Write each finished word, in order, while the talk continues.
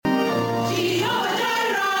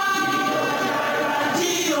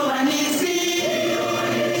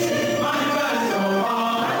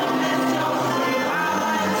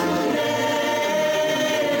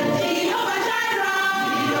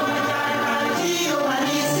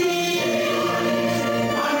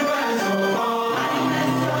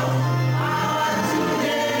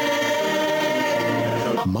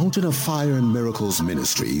Mountain of Fire and Miracles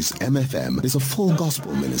Ministries, MFM, is a full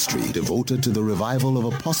gospel ministry devoted to the revival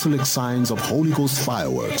of apostolic signs of Holy Ghost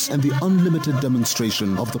fireworks and the unlimited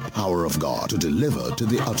demonstration of the power of God to deliver to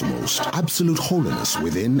the uttermost. Absolute holiness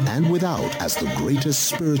within and without as the greatest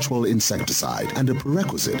spiritual insecticide and a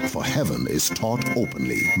prerequisite for heaven is taught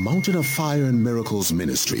openly. Mountain of Fire and Miracles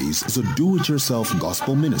Ministries is a do-it-yourself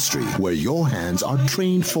gospel ministry where your hands are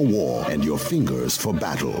trained for war and your fingers for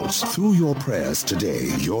battles. Through your prayers today,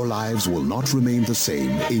 your lives will not remain the same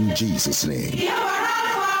in Jesus' name.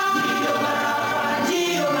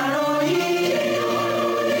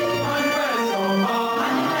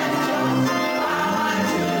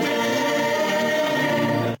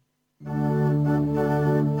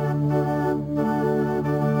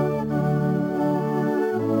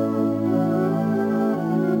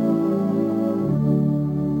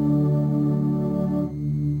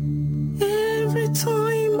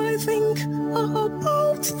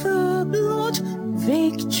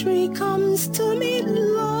 Victory comes to me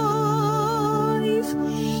live.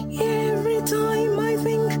 Every time I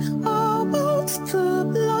think about the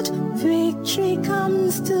blood, victory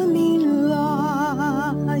comes to me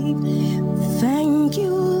live. Thank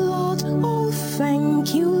you, Lord. Oh,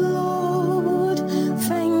 thank you, Lord.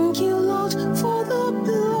 Thank you, Lord, for the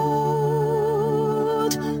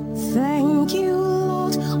blood. Thank you,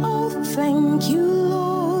 Lord. Oh, thank you,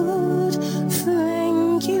 Lord.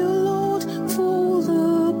 Thank you, Lord, for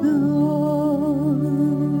the blood.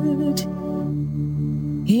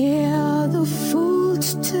 Hear the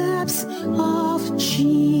footsteps of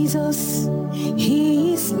Jesus.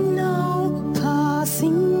 He is now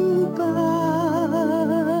passing by,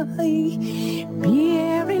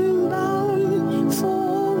 bearing balm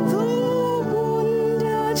for the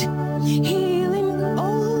wounded, healing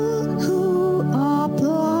all who are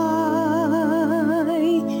blind.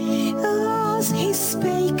 As he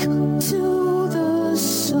spake to the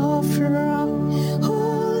sufferer who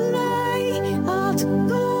lay at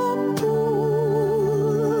the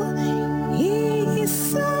pool, he is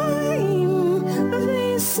saying,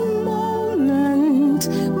 this moment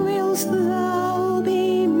wilt thou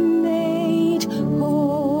be made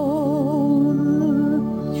whole.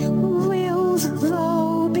 Wilt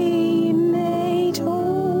thou be made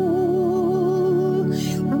whole?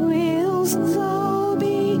 Wilt thou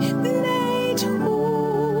be made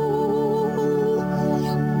whole?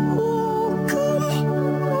 Oh, come,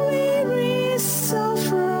 weary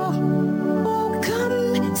sufferer. Oh,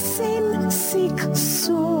 come, sin-sick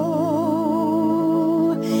soul.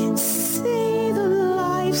 See the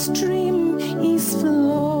life stream is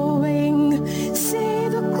flowing. See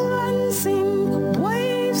the cleansing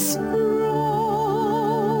waves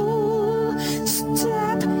roll.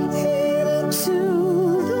 Step into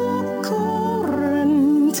the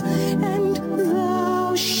current and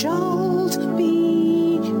thou shalt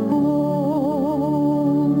be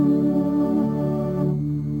whole.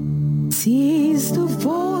 'Tis the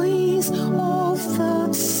voice of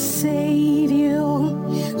the Savior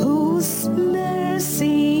whose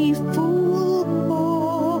merciful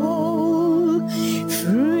call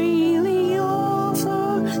freely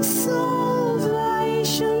offer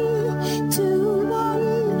salvation to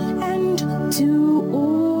one and to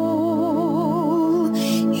all.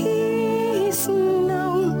 He is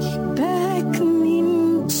now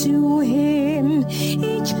beckoning to him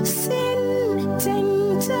each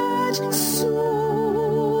sin-tainted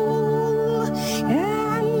soul,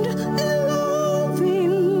 and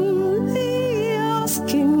lovingly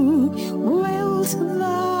asking, wilt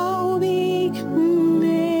thou be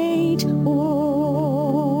made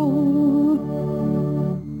whole?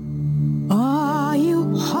 Are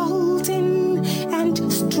you halting and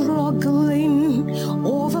struggling,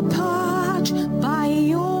 overpowered by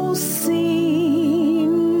your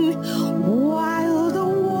sin, while the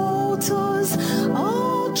waters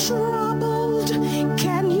are troubled?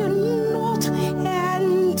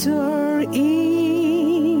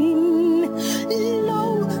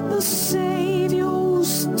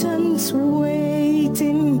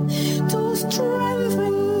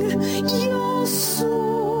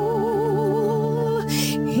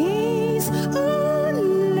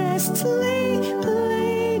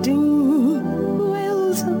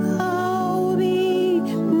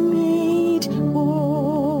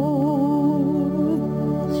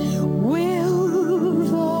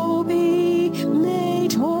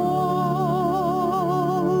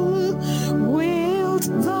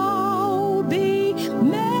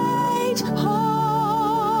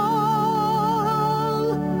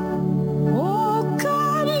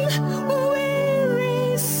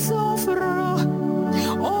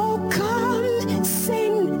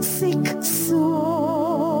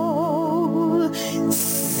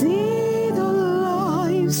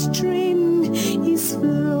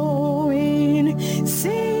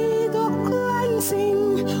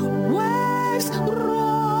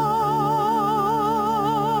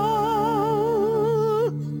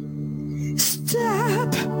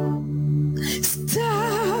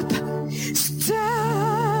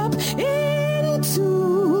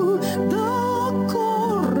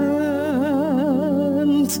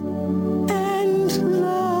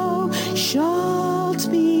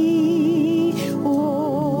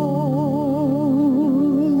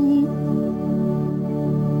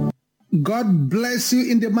 God bless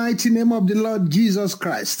you in the mighty name of the Lord Jesus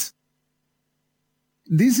Christ.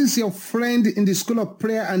 This is your friend in the School of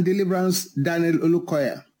Prayer and Deliverance, Daniel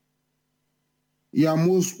Olukoya. You are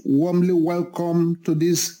most warmly welcome to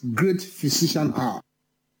this great physician hour.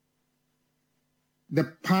 The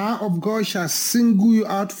power of God shall single you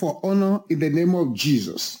out for honor in the name of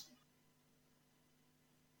Jesus.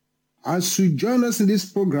 As you join us in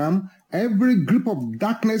this program, every grip of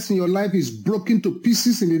darkness in your life is broken to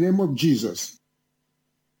pieces in the name of Jesus.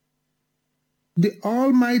 The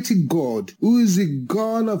Almighty God, who is the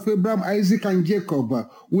God of Abraham, Isaac, and Jacob,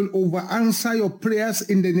 will over-answer your prayers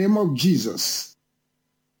in the name of Jesus.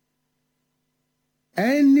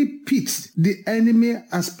 Any pit the enemy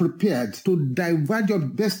has prepared to divert your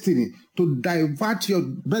destiny, to divert your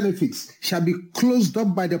benefits, shall be closed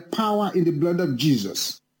up by the power in the blood of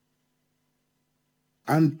Jesus.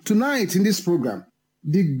 And tonight in this program,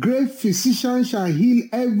 the great physician shall heal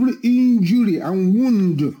every injury and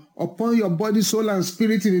wound upon your body, soul, and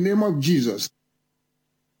spirit in the name of Jesus.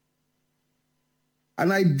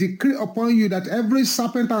 And I decree upon you that every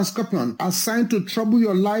serpent and scorpion assigned to trouble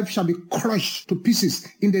your life shall be crushed to pieces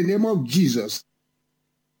in the name of Jesus.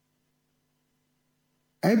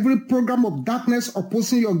 Every program of darkness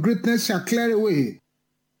opposing your greatness shall clear away.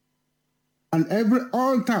 And every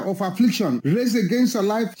altar of affliction raised against your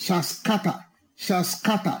life shall scatter, shall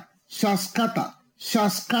scatter, shall scatter, shall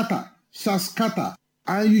scatter, shall scatter.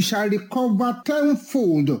 And you shall recover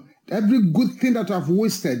tenfold every good thing that you have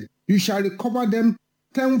wasted. You shall recover them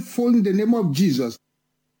tenfold in the name of Jesus.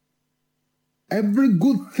 Every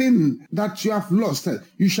good thing that you have lost,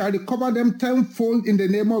 you shall recover them tenfold in the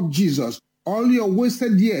name of Jesus. All your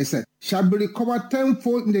wasted years shall be recovered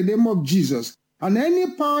tenfold in the name of Jesus. And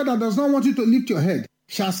any power that does not want you to lift your head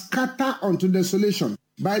shall scatter unto desolation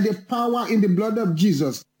by the power in the blood of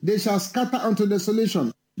Jesus. They shall scatter unto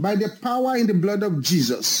desolation by the power in the blood of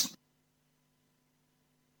Jesus.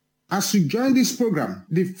 As you join this program,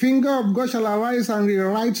 the finger of God shall arise and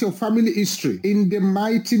rewrite your family history in the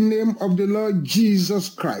mighty name of the Lord Jesus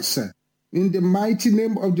Christ. In the mighty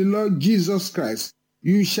name of the Lord Jesus Christ,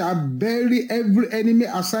 you shall bury every enemy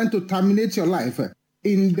assigned to terminate your life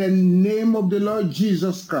in the name of the Lord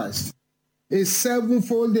Jesus Christ. A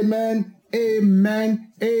sevenfold amen,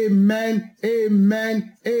 amen, amen,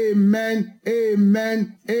 amen, amen,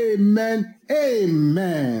 amen, amen,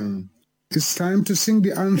 amen. It's time to sing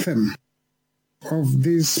the anthem of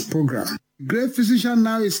this program. Great physician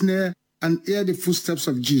now is near, and hear the footsteps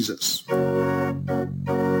of Jesus.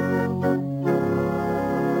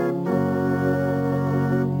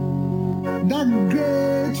 The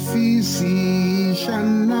great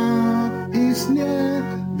physician now is near,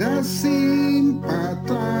 the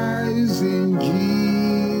sympathizing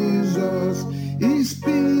Jesus. He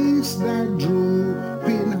speaks the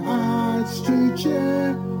drooping hearts to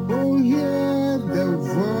cheer. Oh, hear the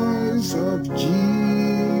voice of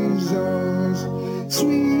Jesus.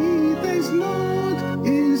 Sweet as note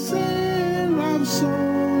in seraph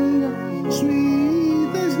song,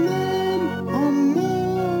 sweet as name on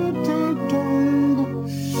mortal tongue,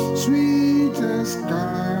 sweet as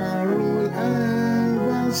carol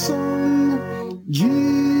ever sung.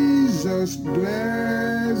 Jesus,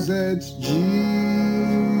 blessed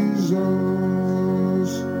Jesus.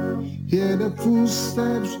 Hear the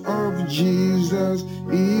footsteps of Jesus,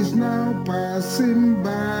 is now passing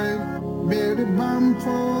by. Bear the balm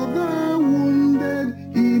for the wounded,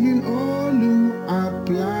 healing all who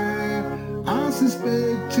apply. As he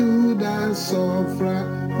spake to the sufferer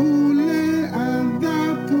who lay at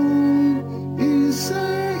the pool, he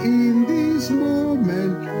said, in this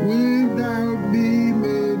moment, wilt thou be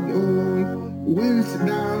made whole? Wilt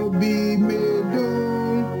thou be made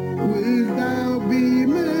whole? Wilt thou be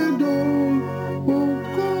made whole? Oh,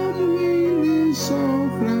 come, willing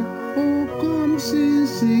sufferer. Oh, come, sin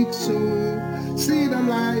sick soul. See the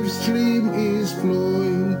life stream is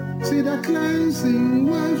flowing. See the cleansing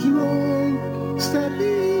waves roll. Step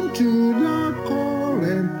into the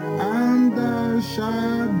current, and thou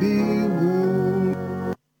shalt be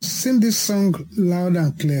whole. Sing this song loud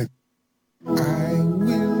and clear. I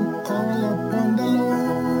will call upon the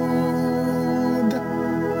Lord,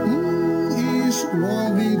 who is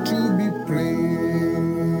worthy to be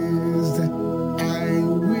praised. I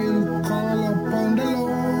will call upon the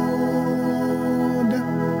Lord,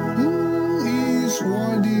 who is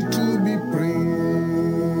worthy to be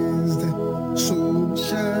praised. So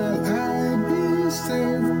shall I be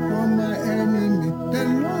saved from my enemy. The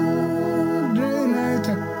Lord reigneth.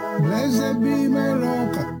 Blessed be my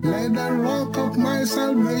rock.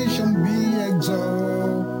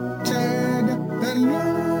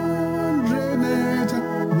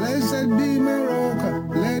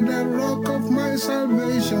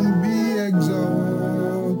 salvation be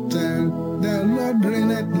exalted. The Lord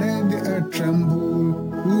reigneth, let the earth tremble.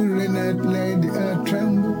 Who reigneth, let the earth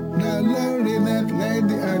tremble. The Lord reigneth, let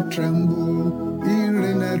the earth tremble. He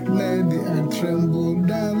reigneth, let the earth tremble.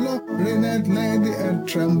 The Lord reigneth, let the earth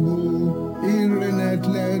tremble. He reigneth,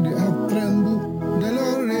 let the earth tremble. The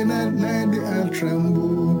Lord reigneth, let the earth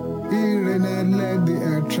tremble. He reigneth, let the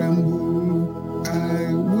earth tremble.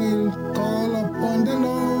 I will call upon the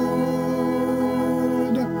Lord,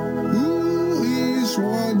 who is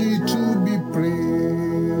worthy to be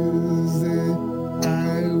praised. I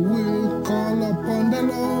will call upon the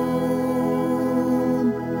Lord,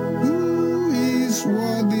 who is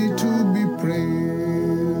worthy to be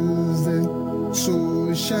praised. So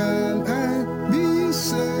shall I be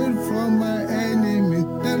saved from my enemy.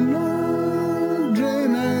 The Lord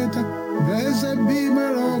reigneth. Blessed be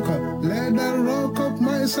my rock. Let the rock of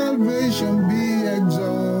my salvation be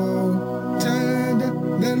exalted.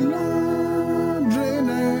 The Lord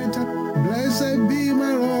reigneth. Blessed be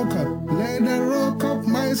my rock. Let the rock of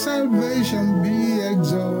my salvation be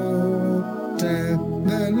exalted.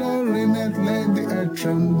 The Lord reigneth. Let the earth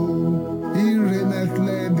tremble. He reigneth.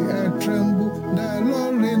 Let the earth tremble. The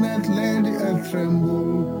Lord reigneth. Let the earth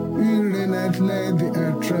tremble. He reigneth. Let the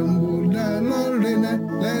earth tremble. The Lord reigneth.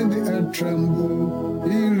 Let the earth tremble.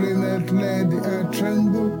 He reigneth. Let the earth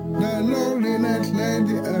tremble. The Lord reigneth. Let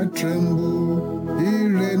the earth tremble. He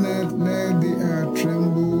reigneth. Let the earth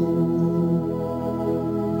tremble.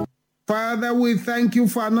 Father, we thank you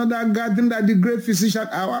for another gathering at the great physician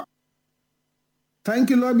hour. Thank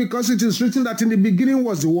you, Lord, because it is written that in the beginning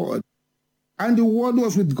was the Word, and the Word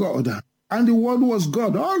was with God, and the Word was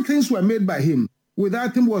God. All things were made by him.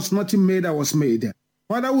 Without him was nothing made that was made.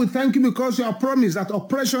 Father, we thank you because you have promised that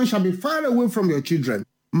oppression shall be far away from your children.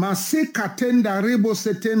 Masekatenda rebo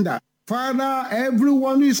setenda. Father,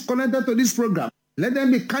 everyone who is connected to this program, let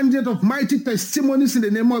them be candidates of mighty testimonies in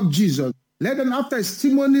the name of Jesus. Let them have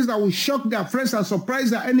testimonies that will shock their friends and surprise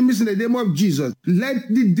their enemies in the name of Jesus. Let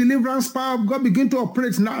the deliverance power of God begin to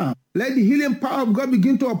operate now. Let the healing power of God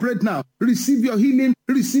begin to operate now. Receive your healing,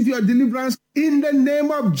 receive your deliverance in the name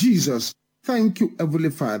of Jesus. Thank you, Heavenly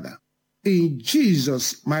Father. In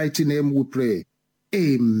Jesus' mighty name we pray.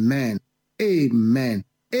 Amen. Amen.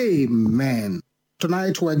 Amen.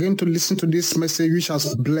 Tonight we're going to listen to this message which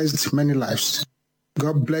has blessed many lives.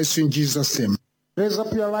 God bless you in Jesus' name. Raise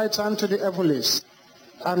up your right hand to the heavens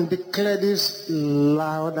and declare this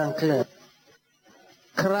loud and clear.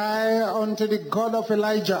 Cry unto the God of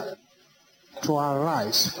Elijah to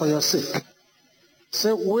arise for your sake.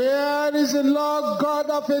 Say, where is the Lord God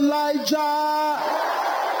of Elijah?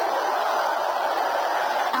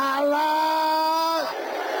 Arise!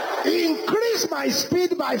 Increase my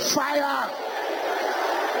speed by fire.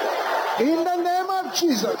 In the name of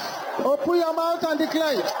Jesus. Open your mouth and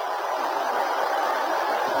declare it.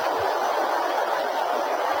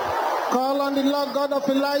 Call on the Lord God of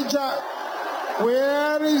Elijah.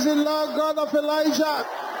 Where is the Lord God of Elijah?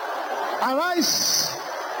 Arise.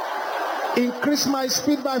 Increase my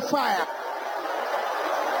speed by fire.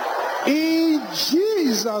 In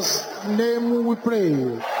Jesus' name we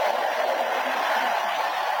pray.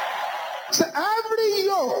 So every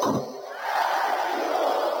yoke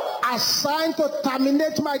assigned to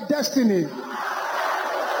terminate my destiny.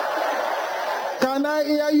 Can I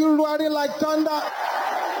hear you roaring like thunder?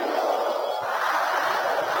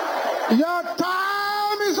 Your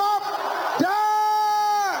time is up.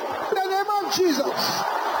 There! In the name of Jesus.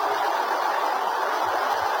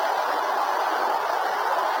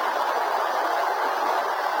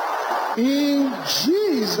 In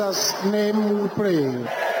Jesus' name we pray.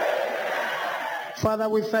 Father,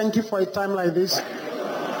 we thank you for a time like this.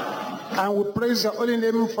 And we praise your holy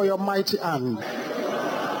name for your mighty hand.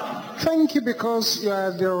 Thank you because you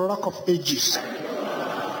are the rock of ages.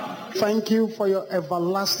 Thank you for your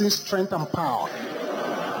everlasting strength and power.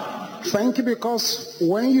 Thank you because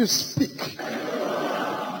when you speak,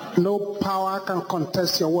 no power can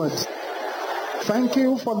contest your words. Thank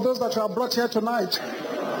you for those that you have brought here tonight,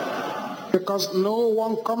 because no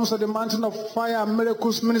one comes to the mountain of fire and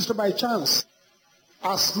miracles ministry by chance.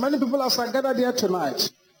 As many people as are gathered here tonight,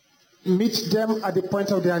 meet them at the point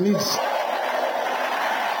of their needs.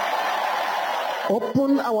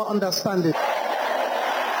 Open our understanding.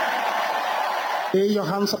 Lay your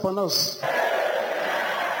hands upon us.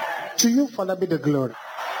 To you, Father, be the glory.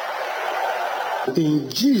 In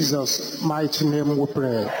Jesus' mighty name we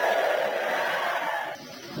pray.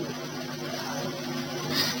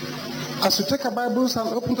 As we take our Bibles and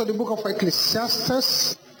open to the book of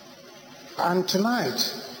Ecclesiastes, and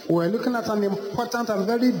tonight we're looking at an important and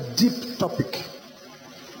very deep topic.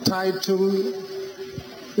 titled,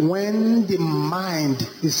 When the Mind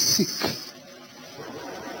is Sick.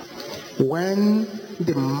 When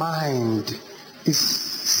the mind is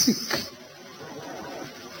sick.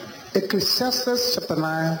 Ecclesiastes chapter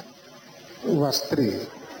 9, verse 3.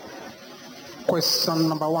 Question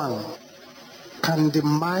number 1. Can the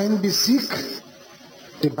mind be sick?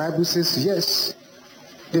 The Bible says yes.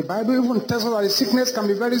 The Bible even tells us that the sickness can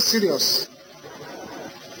be very serious.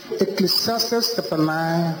 Ecclesiastes chapter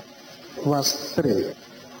 9, verse 3.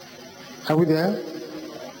 Are we there?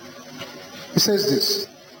 It says this.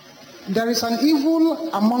 There is an evil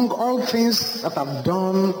among all things that are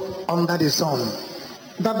done under the sun,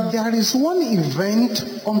 that there is one event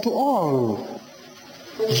unto all.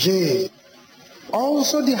 Yea,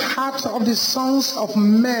 also the heart of the sons of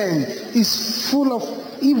men is full of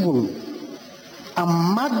evil,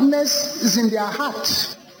 and madness is in their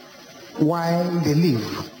heart while they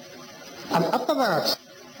live. And after that,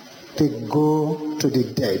 they go to the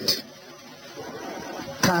dead.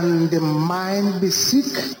 Can the mind be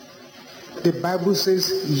sick? The Bible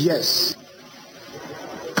says yes.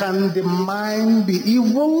 Can the mind be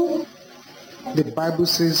evil? The Bible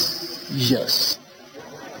says yes.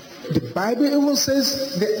 The Bible even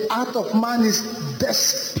says the heart of man is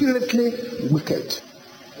desperately wicked.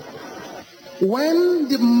 When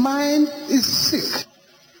the mind is sick,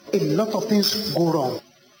 a lot of things go wrong.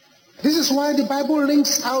 This is why the Bible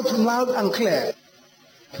rings out loud and clear.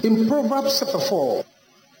 In Proverbs chapter 4,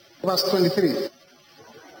 verse 23.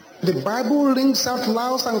 The Bible rings out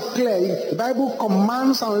loud and clear. The Bible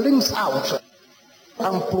commands and rings out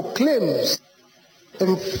and proclaims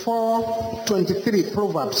in 4:23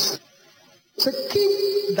 Proverbs. Say,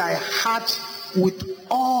 keep thy heart with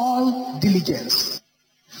all diligence,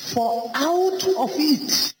 for out of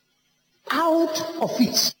it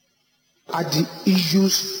are the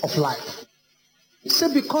issues of life.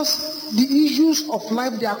 Say, because the issues of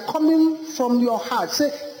life, they are coming from your heart.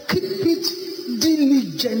 Say, keep it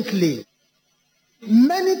diligently.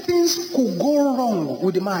 Many things could go wrong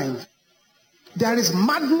with the mind. There is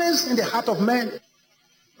madness in the heart of man.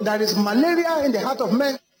 There is malaria in the heart of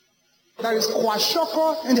man. There is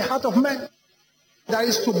kwashiorkor in the heart of man. There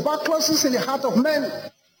is tuberculosis in the heart of man.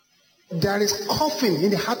 There is coughing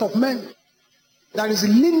in the heart of man. There is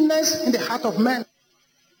leanness in the heart of man.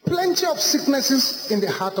 Plenty of sicknesses in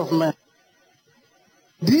the heart of man.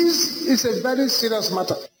 This is a very serious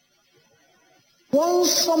matter.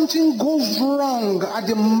 Once something goes wrong at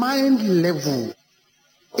the mind level,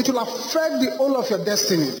 it will affect the whole of your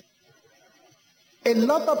destiny. A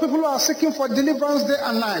lot of people who are seeking for deliverance day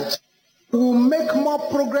and night will make more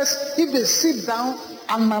progress if they sit down,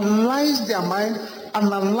 analyze their mind,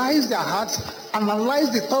 analyze their hearts,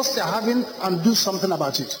 analyze the thoughts they are having, and do something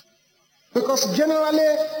about it. Because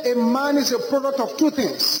generally, a man is a product of two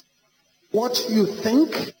things: what you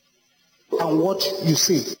think and what you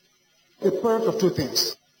say. A product of two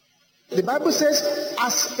things. The Bible says,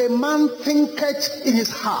 as a man thinketh in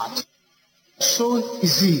his heart, so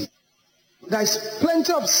is he. There is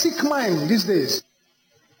plenty of sick mind these days.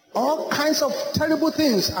 All kinds of terrible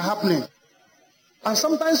things are happening. And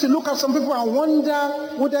sometimes you look at some people and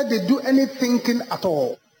wonder whether they do any thinking at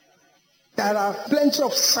all. There are plenty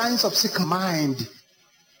of signs of sick mind.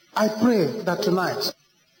 I pray that tonight,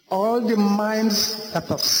 all the minds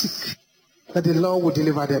that are sick, that the Lord will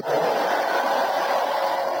deliver them.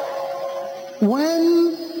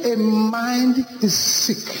 When a mind is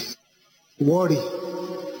sick, worry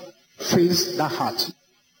fills the heart.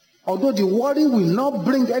 Although the worry will not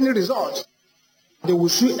bring any result, they will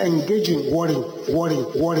still engage in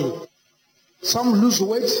worry. Some lose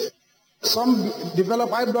weight, some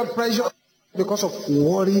develop high blood pressure because of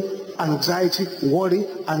worry, anxiety.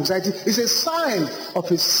 It's a sign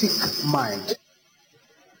of a sick mind.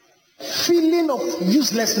 Feeling of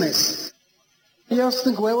uselessness. You just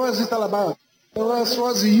think, well, what is it all about?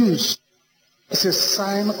 What's the use? It's a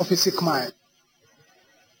sign of a sick mind.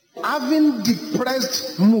 Having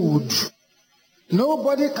depressed mood.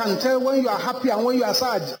 Nobody can tell when you are happy and when you are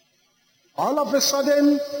sad. All of a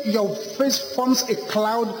sudden, your face forms a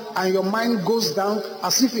cloud and your mind goes down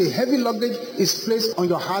as if a heavy luggage is placed on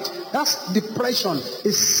your heart. That's depression,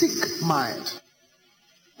 a sick mind.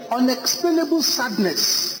 Unexplainable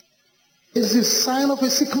sadness is the sign of a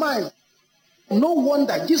sick mind. No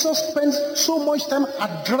wonder Jesus spends so much time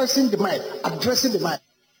addressing the mind.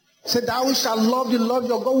 Said, thou shalt love the Lord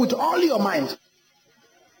your God with all your mind.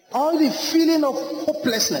 All the feeling of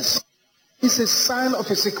hopelessness is a sign of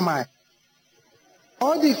a sick mind.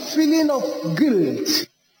 All the feeling of guilt,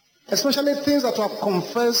 especially things that you have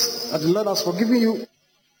confessed that the Lord has forgiven you,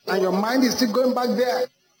 and your mind is still going back there,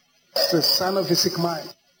 it's a sign of a sick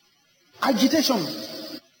mind. Agitation.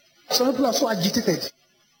 Some people are so agitated.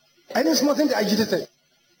 Any small thing they're agitated.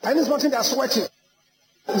 Any small thing they're sweating.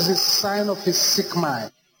 It's a sign of a sick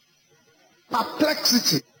mind.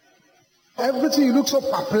 Perplexity. Everything you look so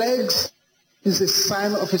perplexed is a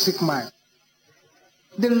sign of a sick mind.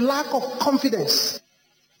 The lack of confidence.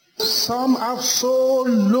 Some have so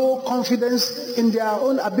low confidence in their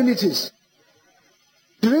own abilities.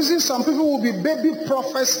 The reason some people will be baby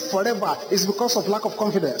prophets forever is because of lack of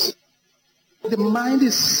confidence. The mind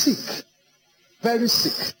is sick, very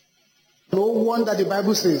sick. No wonder the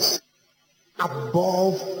Bible says,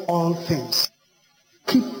 above all things,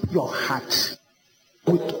 keep your heart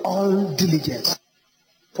with all diligence,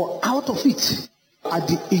 for out of it are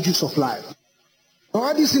the issues of life.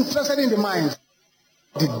 God is interested in the mind.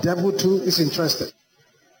 The devil too is interested.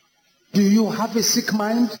 Do you have a sick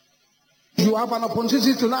mind? You have an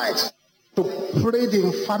opportunity tonight to pray the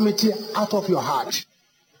infirmity out of your heart.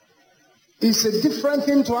 It's a different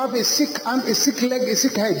thing to have a sick arm, a sick leg, a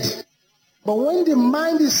sick head. But when the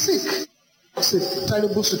mind is sick, it's a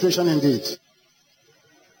terrible situation indeed.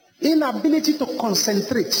 Inability to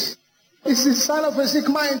concentrate is a sign of a sick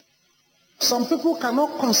mind. Some people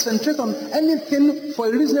cannot concentrate on anything for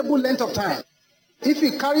a reasonable length of time. If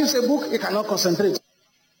he carries a book, he cannot concentrate.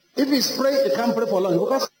 If he's praying, he can't pray for long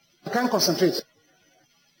because he can't concentrate.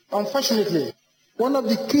 Unfortunately, one of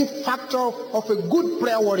the key factors of a good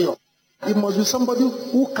prayer warrior, it must be somebody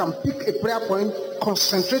who can pick a prayer point,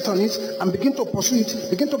 concentrate on it, and begin to pursue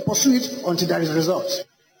it until there is results.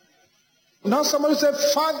 Now somebody said,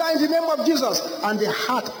 Father, in the name of Jesus, and the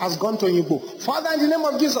heart has gone to Igbo. Father, in the name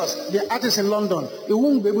of Jesus, the heart is in London. He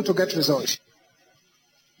won't be able to get results.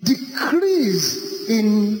 Decrease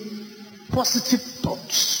in positive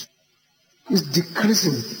thoughts is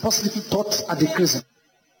decreasing. Positive thoughts are decreasing.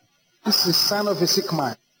 This is a sign of a sick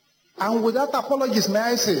mind. And without apologies, may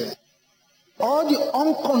I say, all the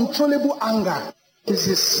uncontrollable anger is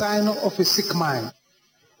a sign of a sick mind.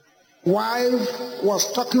 Wife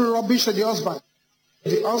was talking rubbish to the husband.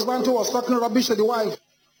 The husband too was talking rubbish to the wife.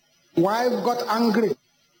 Wife got angry.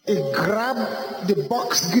 He grabbed the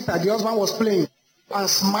box guitar the husband was playing and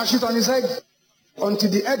smashed it on his head until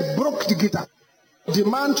the head broke the guitar. The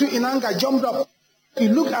man too in anger jumped up. He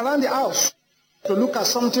looked around the house to look at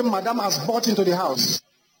something Madame has bought into the house.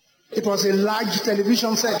 It was a large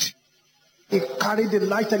television set. He carried the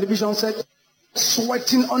large television set,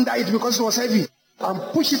 sweating under it because it was heavy, and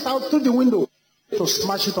pushed it out through the window to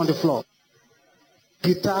smash it on the floor.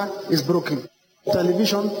 Guitar is broken.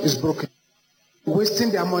 Television is broken.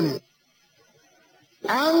 Wasting their money.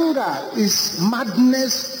 Anger is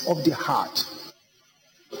madness of the heart.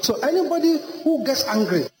 So anybody who gets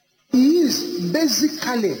angry, he is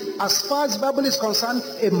basically, as far as the Bible is concerned,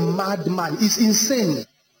 a madman. He's insane.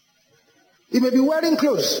 He may be wearing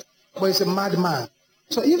clothes, but he's a madman.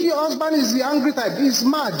 So if your husband is the angry type, he's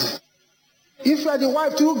mad. If you are the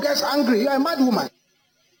wife who gets angry, you are a mad woman.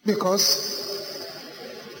 Because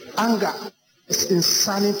anger is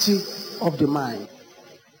insanity of the mind.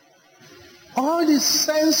 All the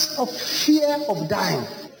sense of fear of dying.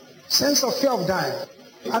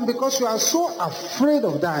 And because you are so afraid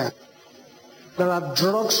of dying, there are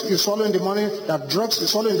drugs you swallow in the morning, there are drugs you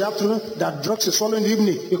swallow in the afternoon, there are drugs you swallow in the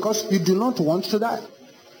evening, because you do not want to die.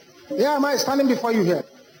 Here am I standing before you here.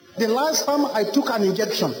 The last time I took an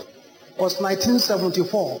injection was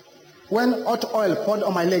 1974, when hot oil poured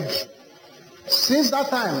on my leg. Since that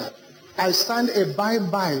time, I stand a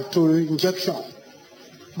bye-bye to injection.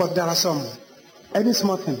 But there are some, any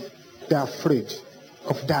small thing, they are afraid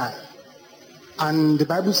of dying. And the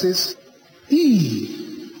Bible says,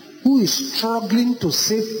 he who is struggling to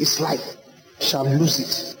save his life shall lose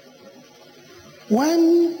it.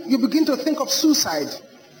 When you begin to think of suicide,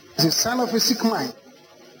 it's a sign of a sick mind.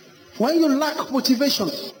 When you lack motivation,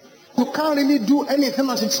 you can't really do anything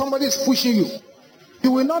until somebody is pushing you.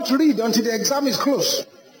 You will not read until the exam is closed.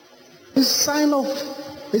 It's a sign of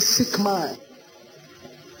a sick mind.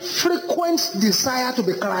 Frequent desire to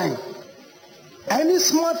be crying. Any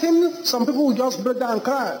small thing, some people will just break down and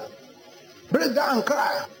cry. Break down and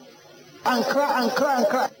cry. And cry and cry and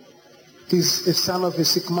cry. It's a sign of a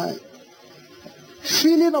sick mind.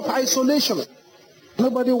 Feeling of isolation.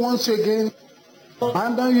 Nobody wants you again.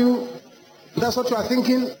 Abandon you. That's what you are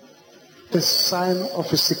thinking. The sign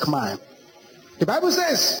of a sick mind. The Bible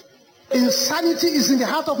says, insanity is in the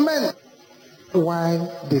heart of men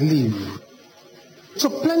while they live. So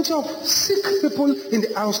plenty of sick people in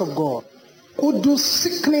the house of God who do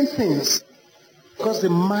sickening things because the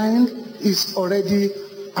mind is already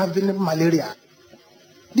having malaria.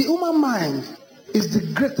 The human mind is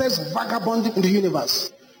the greatest vagabond in the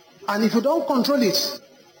universe. And if you don't control it,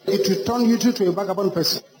 it will turn you to a vagabond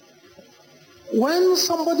person. When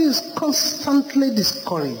somebody is constantly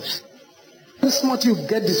discouraged, this much you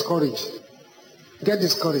get discouraged. Get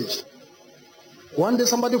discouraged. One day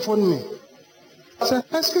somebody phoned me. I said,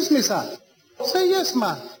 excuse me, sir. I said, yes,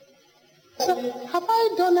 ma'am. I said, have I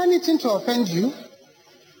done anything to offend you?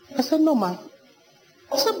 I said, no, ma'am.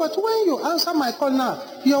 I said, but when you answer my call now,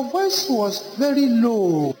 your voice was very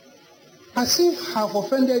low, as if I have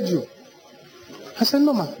offended you. I said,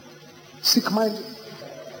 no, ma'am. Sick mind.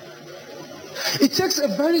 It takes a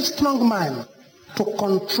very strong mind to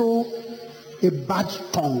control a bad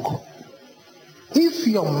tongue. If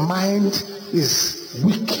your mind is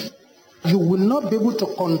weak, you will not be able to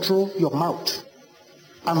control your mouth.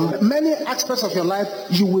 And many aspects of your life,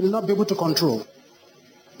 you will not be able to control.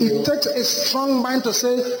 It takes a strong mind to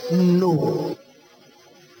say no.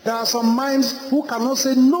 There are some minds who cannot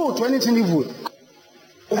say no to anything evil.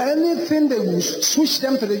 Anything they will switch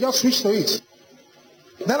them to, they just switch to it.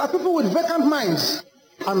 There are people with vacant minds,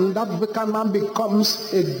 and that vacant mind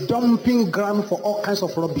becomes a dumping ground for all kinds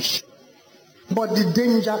of rubbish. But the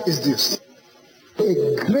danger is this,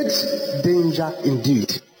 a great danger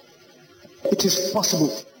indeed. It is possible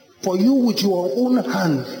for you with your own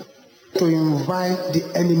hand to invite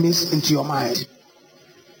the enemies into your mind.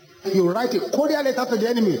 You write a cordial letter to the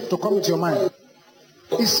enemy to come into your mind.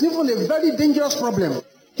 It's even a very dangerous problem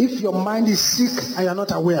if your mind is sick and you're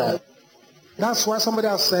not aware. That's why somebody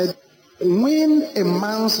has said, win a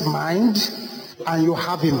man's mind and you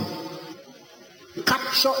have him.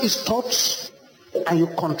 Capture his thoughts and you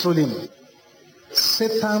control him.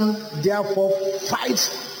 Satan therefore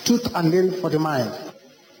fights tooth and nail for the mind.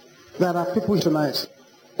 There are people tonight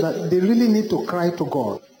that they really need to cry to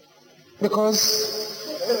God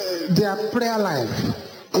because their prayer life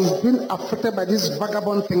is being affected by this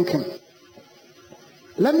vagabond thinking.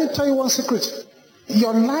 Let me tell you one secret.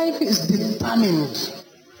 Your life is determined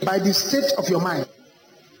by the state of your mind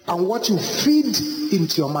and what you feed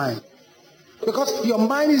into your mind. Because your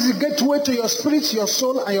mind is the gateway to your spirit, your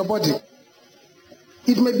soul, and your body.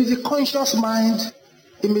 It may be the conscious mind,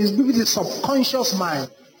 it may be the subconscious mind.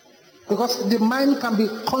 Because the mind can be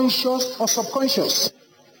conscious or subconscious.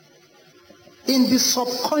 In the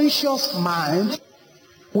subconscious mind,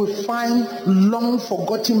 we find long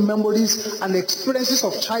forgotten memories and experiences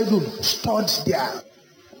of childhood stored there.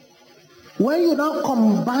 When you now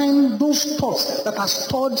combine those thoughts that are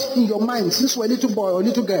stored in your mind since you were a little boy or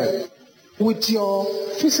little girl with your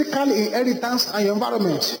physical inheritance and your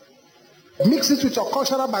environment, mix it with your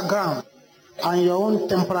cultural background and your own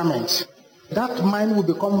temperament, that mind will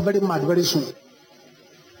become very mad very soon.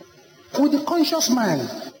 With the conscious mind,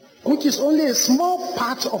 which is only a small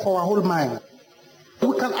part of our whole mind,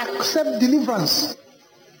 we can accept deliverance.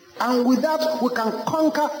 And with that, we can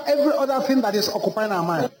conquer every other thing that is occupying our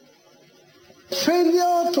mind.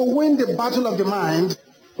 Failure to win the battle of the mind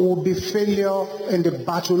will be failure in the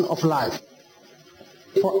battle of life.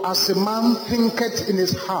 For as a man thinketh in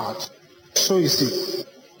his heart, so is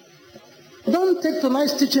he. Don't take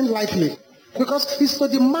tonight's teaching lightly, because it's to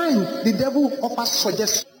the mind the devil offers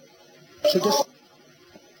suggestion.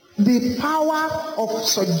 The power of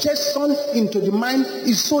suggestion into the mind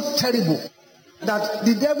is so terrible that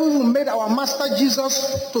the devil who made our master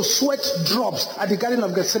Jesus to sweat drops at the Garden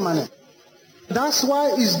of Gethsemane. That's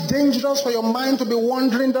why it's dangerous for your mind to be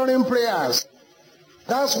wandering during prayers.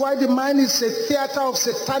 That's why the mind is a theater of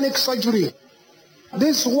satanic surgery.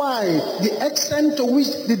 This is why the extent to which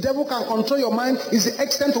the devil can control your mind is the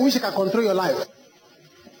extent to which he can control your life.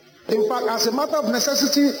 In fact, as a matter of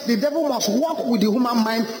necessity, the devil must work with the human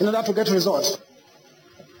mind in order to get results.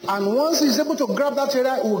 And once he's able to grab that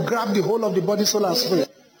area, he will grab the whole of the body, soul, and spirit.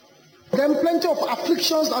 Then plenty of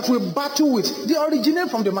afflictions that we battle with, they originate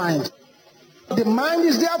from the mind. The mind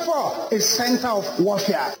is therefore a center of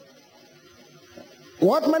warfare.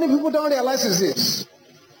 What many people don't realize is this.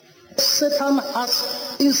 Satan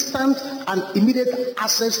has instant and immediate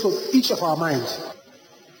access to each of our minds.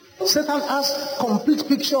 Satan has complete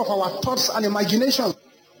picture of our thoughts and imagination,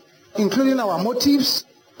 including our motives,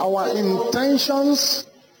 our intentions,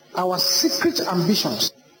 our secret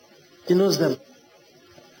ambitions. He knows them.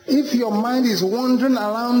 If your mind is wandering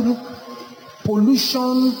around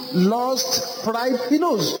pollution, lust, pride, he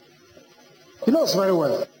knows. He knows very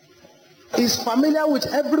well. He's familiar with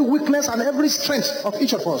every weakness and every strength of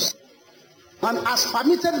each of us. And as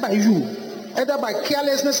permitted by you, either by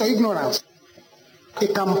carelessness or ignorance, he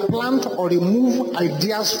can plant or remove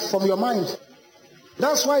ideas from your mind.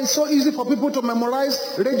 That's why it's so easy for people to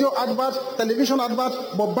memorize radio advert, television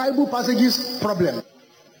advert, but Bible passages, problem.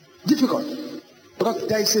 Difficult. Because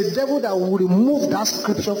there is a devil that will remove that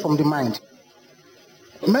scripture from the mind.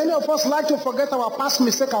 Many of us like to forget our past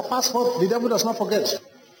mistake, our past fault. The devil does not forget.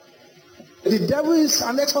 The devil is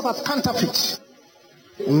an expert at counterfeit.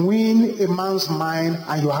 Win a man's mind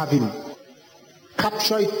and you have him.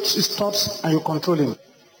 Capture his thoughts and you control him.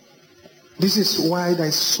 This is why there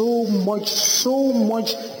is so much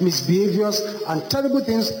misbehaviors and terrible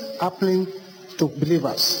things happening to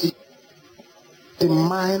believers. The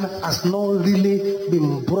mind has not really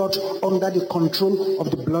been brought under the control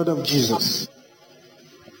of the blood of Jesus.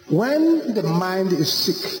 When the mind is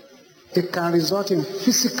sick, it can result in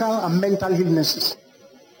physical and mental illnesses.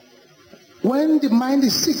 When the mind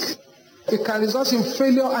is sick, it can result in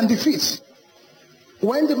failure and defeat.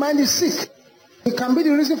 When the mind is sick, it can be the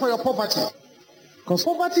reason for your poverty. Because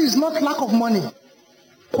poverty is not lack of money.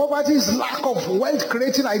 Poverty is lack of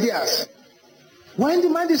wealth-creating ideas. When the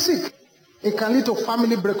mind is sick, it can lead to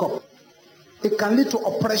family breakup. It can lead to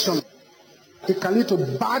oppression. It can lead to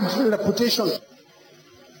bad reputation.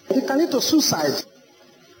 It can lead to suicide.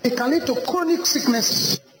 It can lead to chronic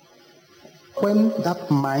sickness. When that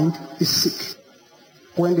mind is sick,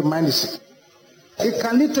 when the mind is sick, it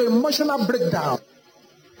can lead to emotional breakdown.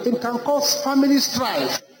 It can cause family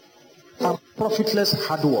strife and profitless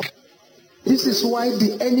hard work. This is why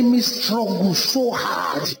the enemy struggles so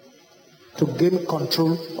hard to gain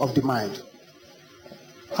control of the mind.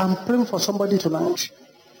 I'm praying for somebody tonight.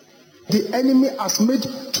 The enemy has made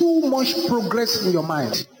too much progress in your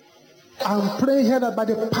mind. I'm praying here that by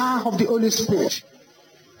the power of the Holy Spirit,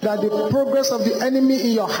 that the progress of the enemy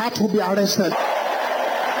in your heart will be arrested.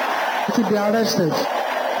 It will be arrested.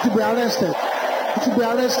 It will be arrested. It will be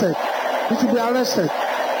arrested. It will be arrested.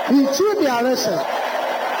 It will be arrested.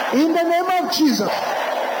 In the name of Jesus.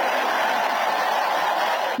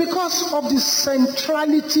 Because of the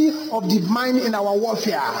centrality of the mind in our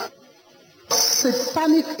warfare,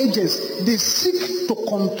 satanic agents, they seek to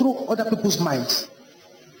control other people's minds.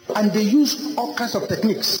 And they use all kinds of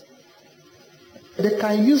techniques. They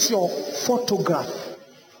can use your photograph.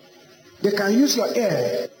 They can use your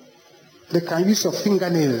hair. They can use your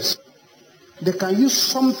fingernails. They can use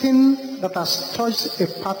something that has touched a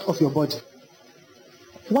part of your body.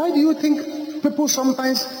 Why do you think people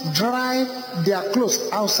sometimes dry their clothes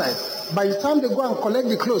outside? By the time they go and collect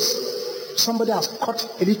the clothes, somebody has cut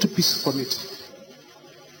a little piece from it.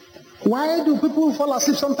 Why do people fall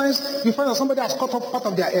asleep sometimes? You find that somebody has cut off part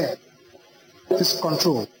of their hair. It is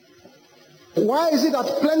control. Why is it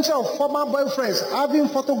that plenty of former boyfriends having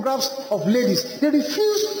photographs of ladies, they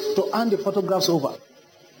refuse to hand the photographs over?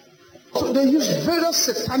 So they use various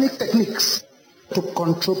satanic techniques to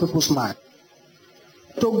control people's mind.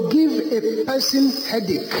 To give a person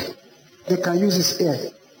headache, they can use his hair,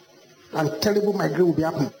 and terrible migraine will be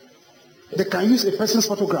happening. They can use a person's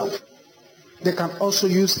photograph. They can also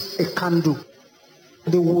use a candle.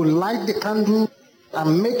 They will light the candle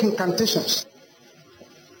and make incantations.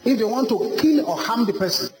 If they want to kill or harm the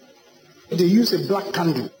person, they use a black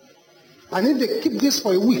candle. And if they keep this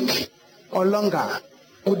for a week or longer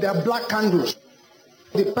with their black candles,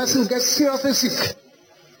 the person gets seriously sick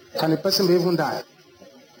and the person may even die.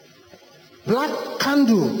 Black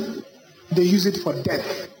candle, they use it for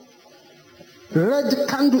death. Red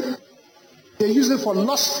candle, they use it for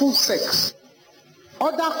lustful sex.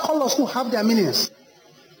 Other colors will have their meanings.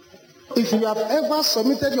 If you have ever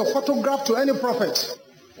submitted your photograph to any prophet,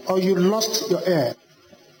 or you lost your hair,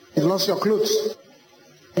 you lost your clothes,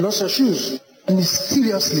 you lost your shoes,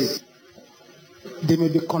 mysteriously, they may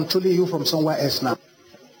be controlling you from somewhere else now.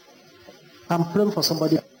 I'm praying for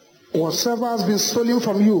somebody. Whatever has been stolen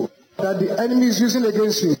from you, that the enemy is using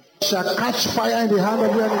against you, shall catch fire in the hand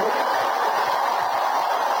of the enemy.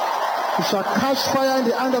 It shall catch fire in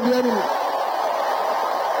the hand of the enemy.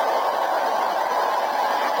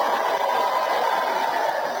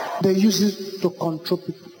 They use it to control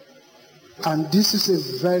people. And this is a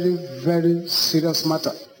very, very serious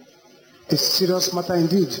matter. A serious matter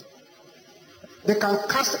indeed. They can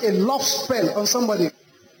cast a love spell on somebody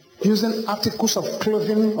using articles of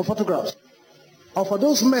clothing or photographs. Or for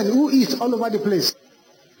those men who eat all over the place,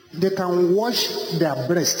 they can wash their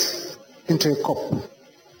breast into a cup.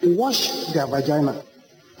 Wash their vagina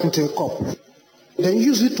into a cup. Then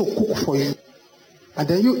use it to cook for you. And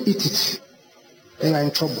then you eat it. Then you are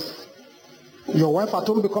in trouble. Your wife at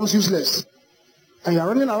home becomes useless. And you are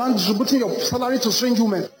running around distributing your salary to strange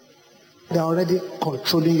women. They are already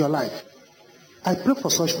controlling your life. I pray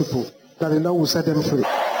for such people that the Lord will set them free.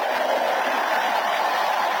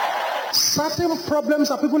 Certain problems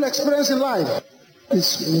that people experience in life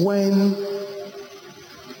is when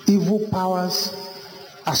evil powers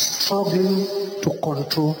are struggling to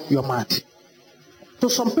control your mind. So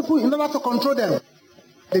some people, in order to control them,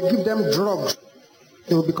 they give them drugs.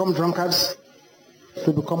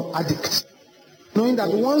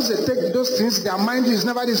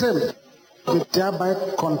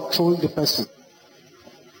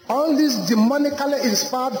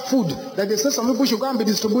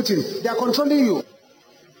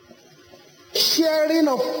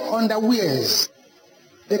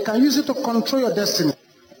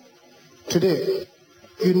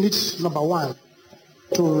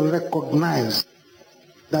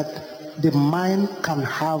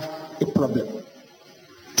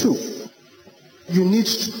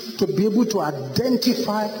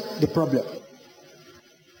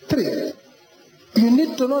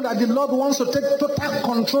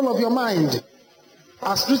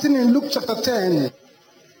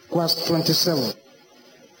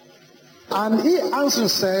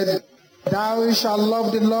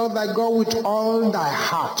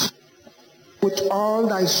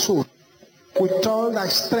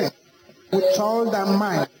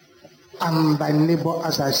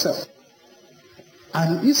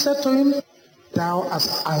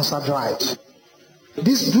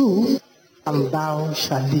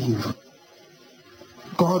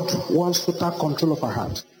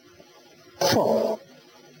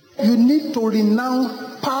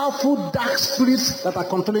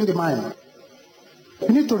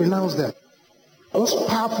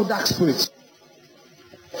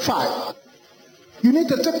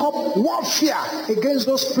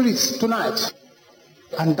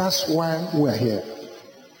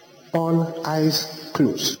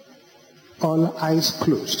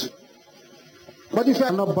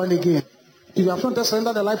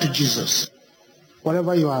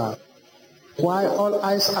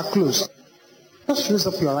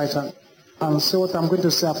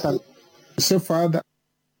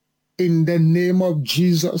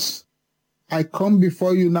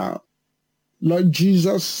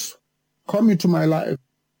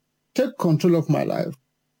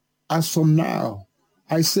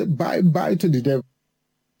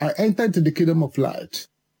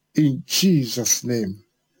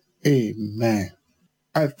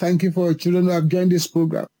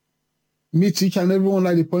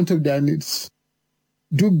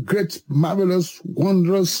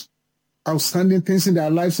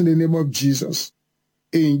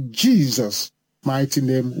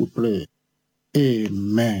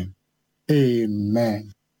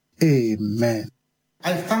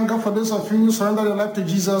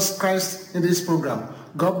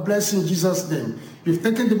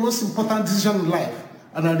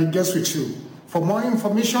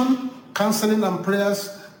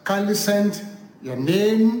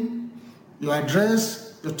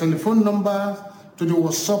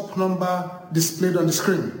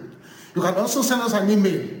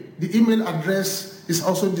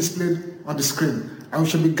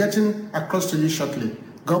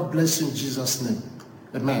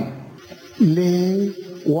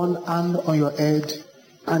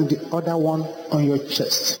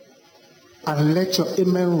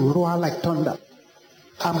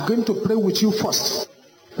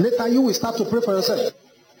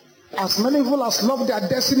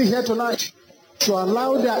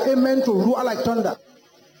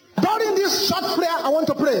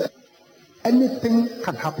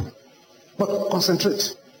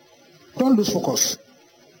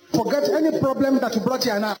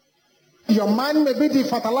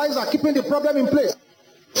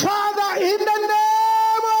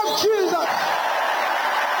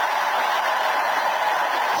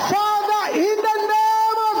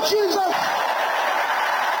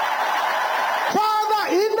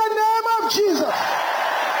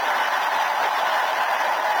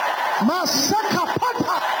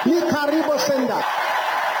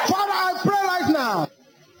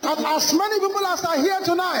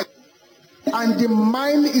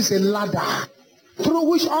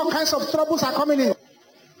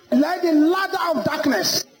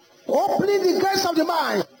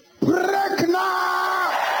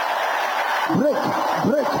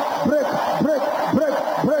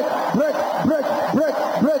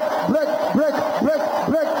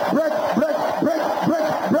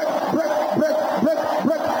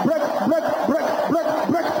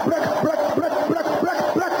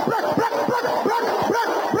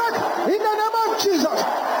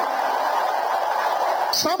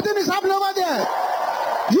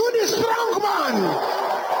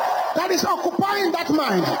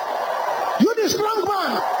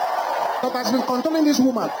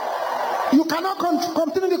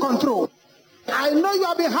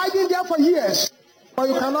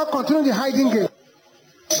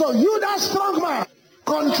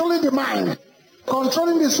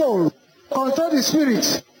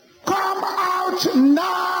 Come out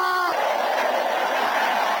now.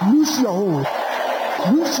 Loose your hold.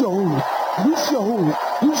 Loose your hold. Loose your hold.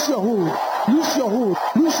 Loose your hold. Loose your hold.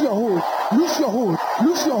 Loose your hold.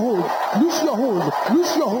 Loose your hold. Loose your hold.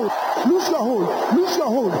 Loose your hold. Loose your hold. Loose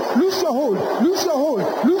your hold. Loose your hold. Loose your hold.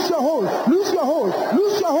 Loose your hold. Loose your hold. Loose your hold.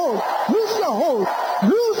 Loose your hold. Loose your hold.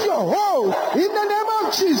 Loose your hold. In the name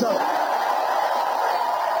of Jesus.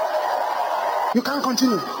 You can't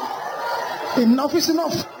continue. Enough is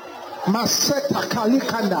enough. Maseta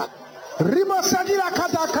kalikanda. Rimasadila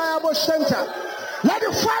katakaya boshenta. Let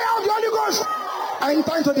the fire of the Holy Ghost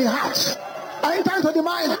enter into the heart, enter into the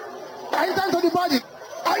mind, enter into the body,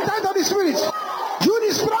 enter into the spirit. You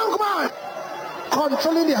the strong man,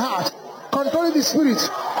 controlling the heart, controlling the spirit.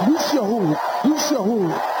 Loose your hold, loose your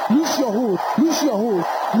hold, loose your hold, loose your hold,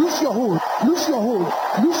 loose your hold, loose your hold,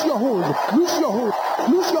 loose your hold, loose your hold,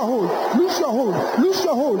 loose your hold, loose your hold, loose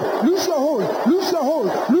your hold, loose your hold, loose your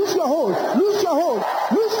hold, loose your hold, loose your hold,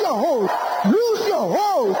 loose your hold, loose your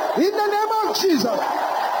hold, in the name of Jesus.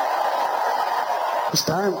 It's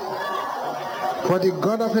time for the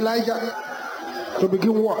God of Elijah to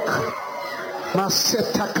begin work.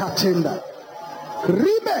 Maseta katenda.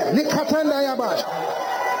 Ribe li katenda yabash.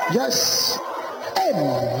 Yes.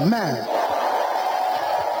 Amen.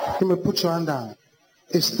 You may put your hand down.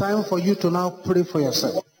 It's time for you to now pray for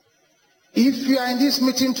yourself. If you are in this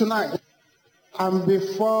meeting tonight, and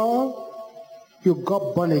before you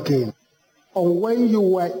got born again, or when you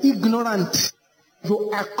were ignorant,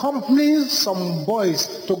 you accompanied some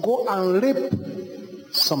boys to go and rape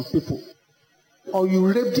some people, or you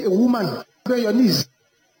raped a woman on your knees.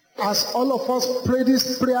 As all of us pray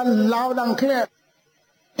this prayer loud and clear,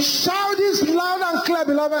 shout this loud and clear,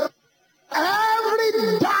 beloved.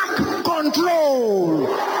 Every dark control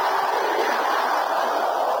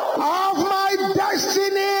of my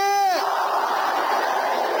destiny,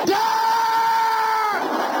 die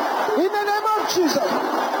in the name of Jesus.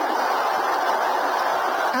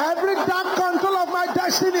 Every dark control of my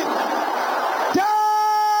destiny, die.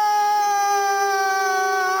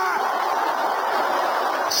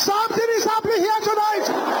 Something is happening here tonight.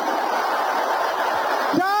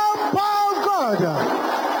 The power of God,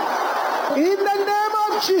 in the name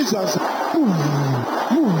of Jesus. Move,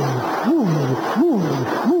 move, move, move,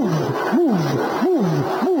 move, move, move,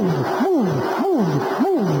 move, move, move,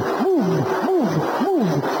 move, move, move,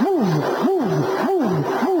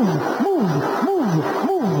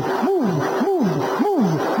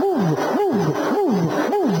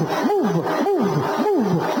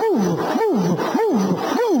 move,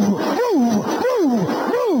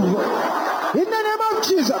 move, in the name of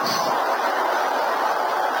Jesus.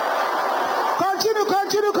 Continue.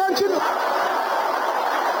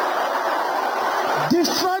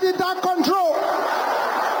 Destroy the dark control.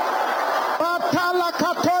 Batala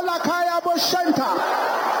katola kaya boshenta.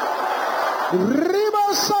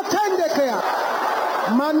 Riba satendekea.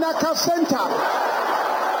 Manaka center.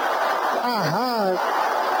 Aha.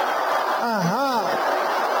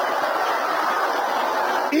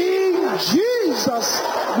 In Jesus'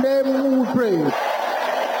 name we pray.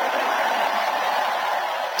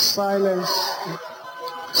 Silence.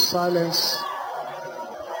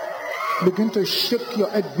 Begin to shake your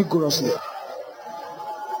head vigorously.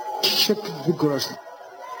 Shake it vigorously.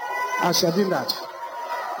 As you're doing that,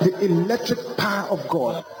 the electric power of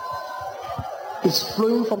God is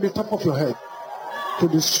flowing from the top of your head to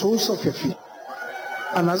the soles of your feet.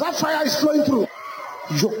 And as that fire is flowing through,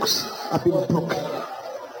 yokes are being broken.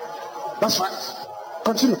 That's right.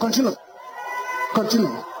 Continue.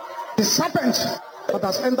 The serpent that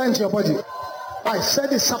has entered into your body, I said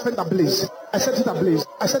the serpent ablaze. I set it ablaze.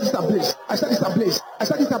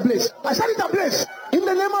 In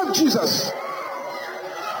the name of Jesus.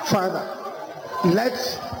 Father, let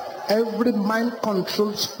every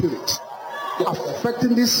mind-controlled spirit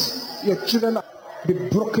affecting your children be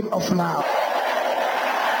broken off now.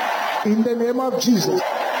 In the name of Jesus.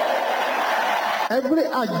 Every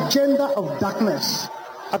agenda of darkness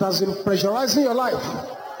that has been pressurizing your life,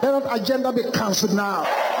 let that agenda be cancelled now.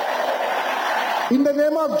 In the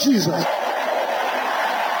name of Jesus,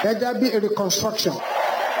 let there be a reconstruction.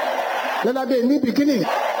 Let there be a new beginning.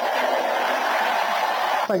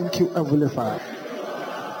 Thank you, Heavenly Father.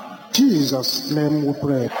 Jesus' name we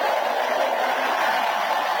pray.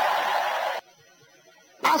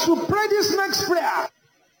 As we pray this next prayer,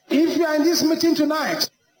 if you are in this meeting tonight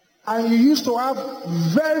and you used to have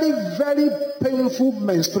very, very painful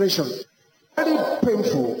menstruation, very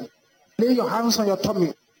painful, lay your hands on your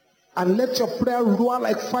tummy and let your prayer roar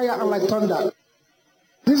like fire and like thunder.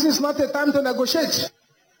 This is not a time to negotiate.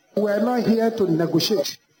 We are not here to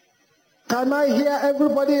negotiate. Can I hear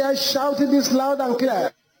everybody else shouting this loud and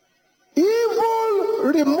clear? Evil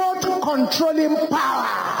remote controlling power.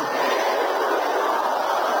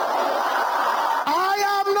 I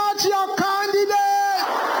am not your candidate.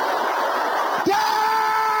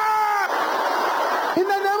 In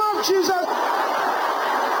the name of Jesus.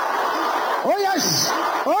 Oh yes.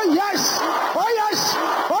 Oh yes. Oh yes.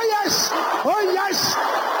 Oh yes. Oh yes.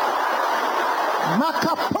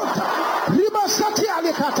 Makapota. Ribasati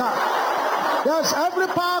alikata. Yes, every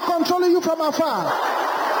power controlling you from afar.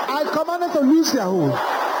 I command them to lose their hold.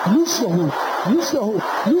 Lose your hold. Lose your hold.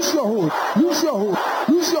 Lose your hold. Lose your hold.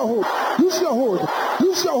 Lose your hold. Lose your hold. Lose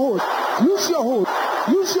your hold. Lose your hold.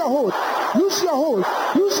 Lose your hold. Lose your hold.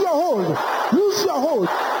 Lose your hold. Lose your hold.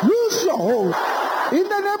 Lose your hold. In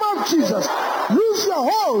the name of Jesus. Lose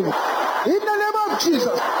your hold. In the name of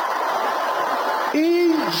Jesus.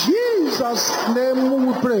 In Jesus' name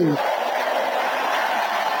we pray.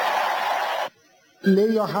 Lay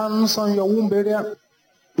your hands on your womb area.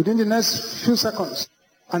 Within the next few seconds,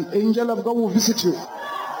 an angel of God will visit you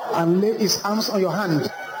and lay his hands on your hand.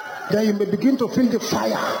 Then you may begin to feel the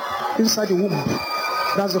fire inside the womb.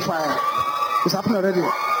 That's the fire. It's happening already.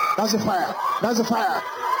 That's the fire. That's the fire.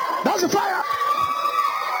 That's the fire.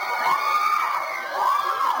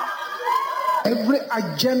 Every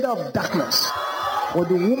agenda of darkness or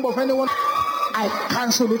the womb of anyone, I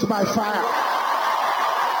cancel it by fire.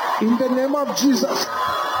 In the name of Jesus,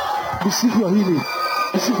 receive your healing.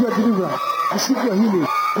 Receive your deliverance. Receive your healing.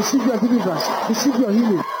 Receive your deliverance. Receive your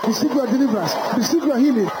healing. Receive your deliverance. Receive your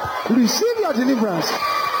healing. Receive your deliverance.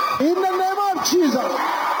 In the name of Jesus.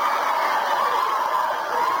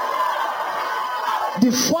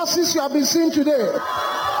 The forces you have been seeing today,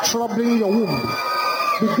 troubling your womb,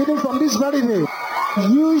 beginning from this very day,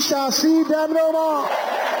 you shall see them no more.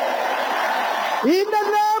 In the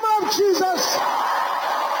name of Jesus.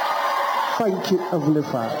 Thank you, Heavenly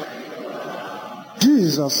Father.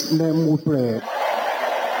 Jesus' name we pray.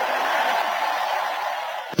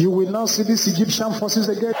 You will not see these Egyptian forces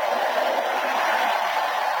again.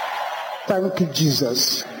 Thank you,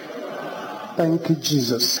 Jesus. Thank you,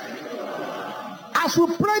 Jesus. As we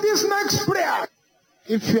pray this next prayer,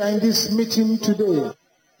 if you are in this meeting today,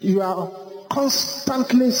 you are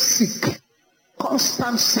constantly sick,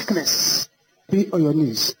 constant sickness, be on your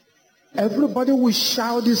knees. Everybody will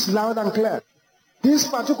shout this loud and clear. This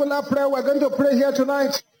particular prayer we're going to pray here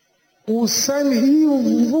tonight will send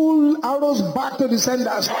evil arrows back to the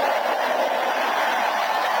senders.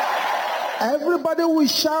 Everybody will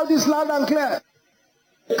shout this loud and clear.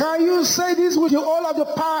 Can you say this with all of the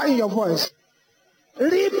power in your voice?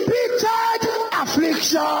 Repeated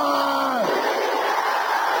affliction.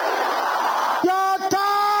 Your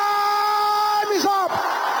time is up.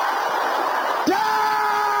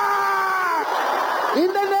 In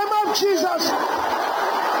the name of Jesus.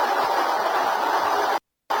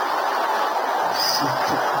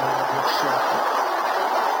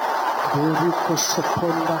 Beriko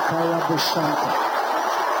soponda kaya boshanta.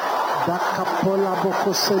 Dakapola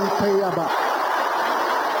boko sente yaba.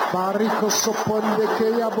 Bariko soponde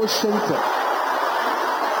kaya boshente.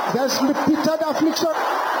 There's repeated affliction.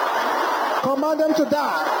 Command them to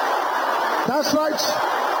die. That's right.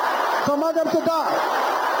 Command them to die.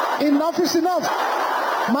 Enough is enough.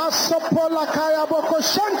 Masopola kaya boko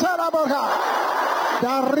shanta raboha.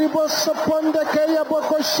 Daribo soponde kaya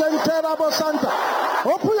boko shanta rabosanta.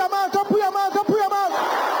 Open your mouth, open your mouth, open your mouth.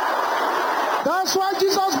 That's why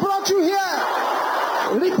Jesus brought you here.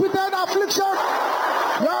 Repeated affliction.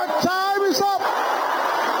 Your time is up.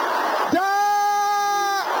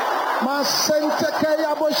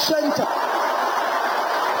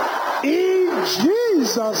 In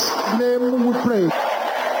Jesus' name we pray.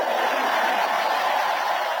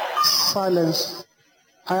 Silence.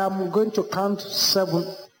 I am going to count 7.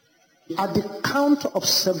 At the count of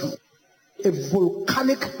 7, a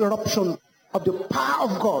volcanic eruption of the power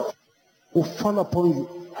of God will fall upon you.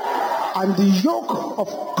 And the yoke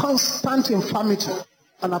of constant infirmity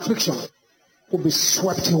and affliction will be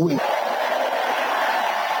swept away.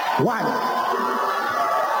 1,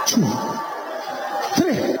 2,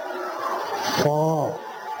 3, 4,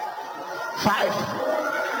 5,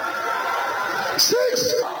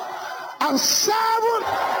 6, and 7.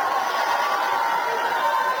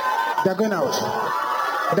 They're going out.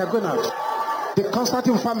 They're going out. The constant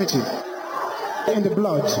infirmity in the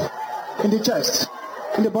blood, in the chest,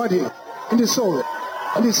 in the body, in the soul,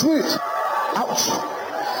 in the spirit. Out.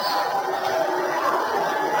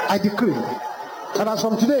 I decree that as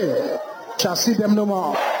from today, shall see them no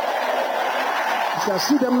more. Shall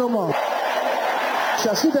see them no more.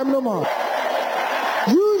 Shall see them no more.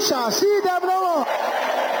 You shall see them no more.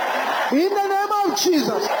 In the name of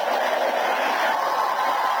Jesus.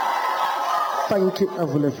 Thank you,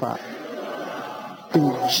 Heavenly Father.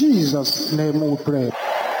 In Jesus' name we pray.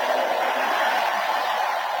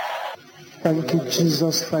 Thank you,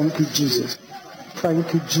 Jesus. Thank you, Jesus.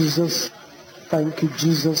 Thank you, Jesus. Thank you,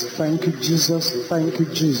 Jesus. Thank you, Jesus. Thank you,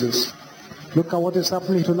 Jesus. Look at what is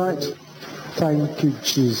happening tonight. Thank you,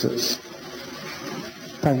 Jesus.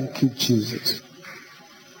 Thank you, Jesus.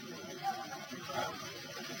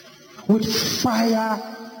 With fire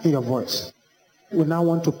in your voice, we now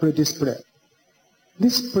want to pray this prayer.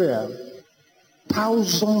 This prayer,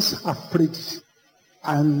 thousands have prayed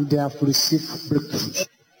and they have received breakthroughs.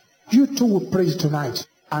 You too will pray tonight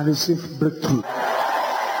and receive breakthrough.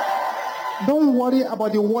 Don't worry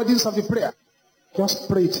about the wordings of the prayer. Just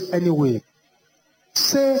pray it anyway.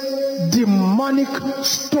 Say, demonic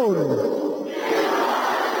stone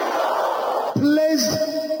placed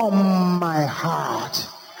on my heart,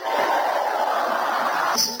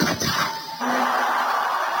 scatter.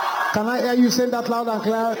 Can I hear you say that loud and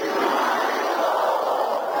clear?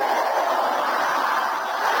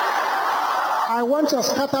 I want your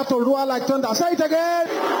scatter to roar like thunder. Say it again.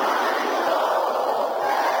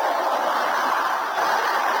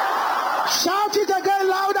 Shout it again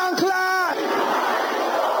loud and clear.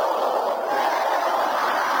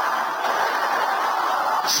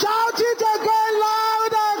 Shout it again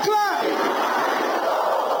loud and clear.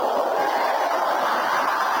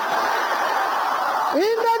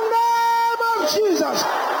 In the name of Jesus,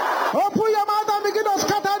 open your mouth and begin to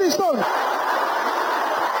scatter the stone.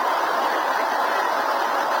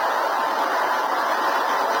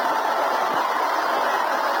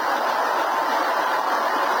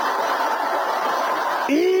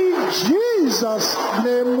 In Jesus'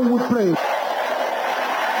 name we pray.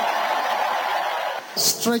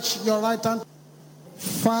 Stretch your right hand.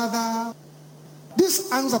 Father, these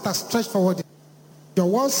hands that are stretched forward, your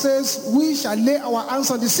word says we shall lay our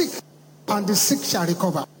hands on the sick and the sick shall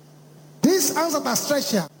recover. These hands that are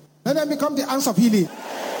stretched here, let them become the hands of healing,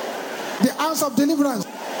 the hands of deliverance,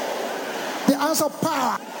 the hands of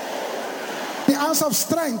power, the hands of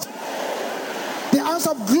strength, the hands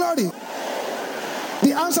of glory,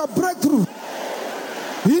 the hands of breakthrough.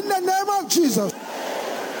 In the name of Jesus,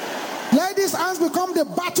 let these hands become the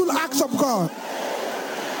battle axe of God.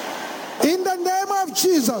 In the name of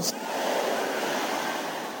Jesus.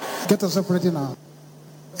 Get yourself ready now.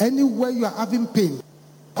 Anywhere you are having pain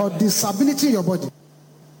or disability in your body,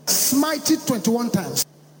 smite it 21 times.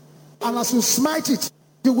 And as you smite it,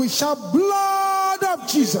 you will shout, blood of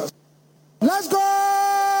Jesus. Let's go!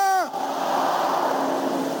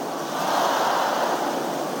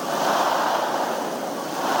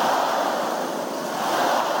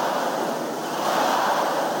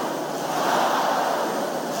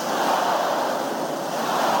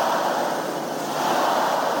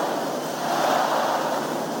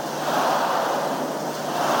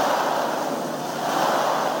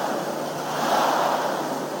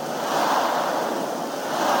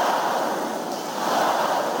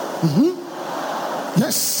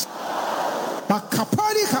 Yes.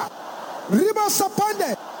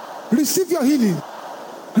 Receive your healing.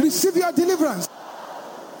 Receive your deliverance.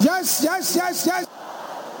 Yes, yes, yes, yes.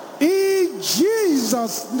 In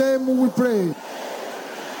Jesus' name we pray.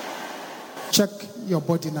 Check your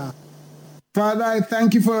body now. Father, I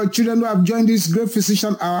thank you for your children who have joined this great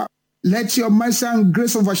physician hour. Let your mercy and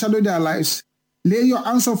grace overshadow their lives. Lay your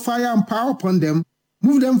hands of fire and power upon them.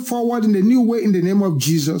 Move them forward in a new way in the name of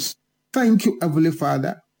Jesus. Thank you, Heavenly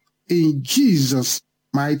Father. In Jesus'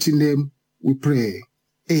 mighty name we pray.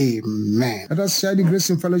 Amen. Let us share the grace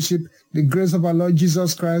in fellowship, the grace of our Lord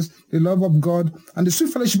Jesus Christ, the love of God, and the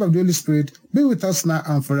sweet fellowship of the Holy Spirit be with us now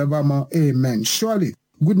and forevermore. Amen. Surely,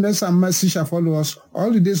 goodness and mercy shall follow us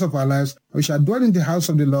all the days of our lives. We shall dwell in the house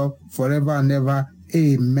of the Lord forever and ever.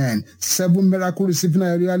 Amen. 7 miracles receiving our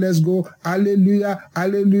area. Let's go. Hallelujah,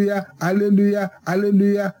 hallelujah, hallelujah,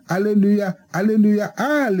 hallelujah, hallelujah, hallelujah,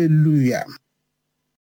 hallelujah.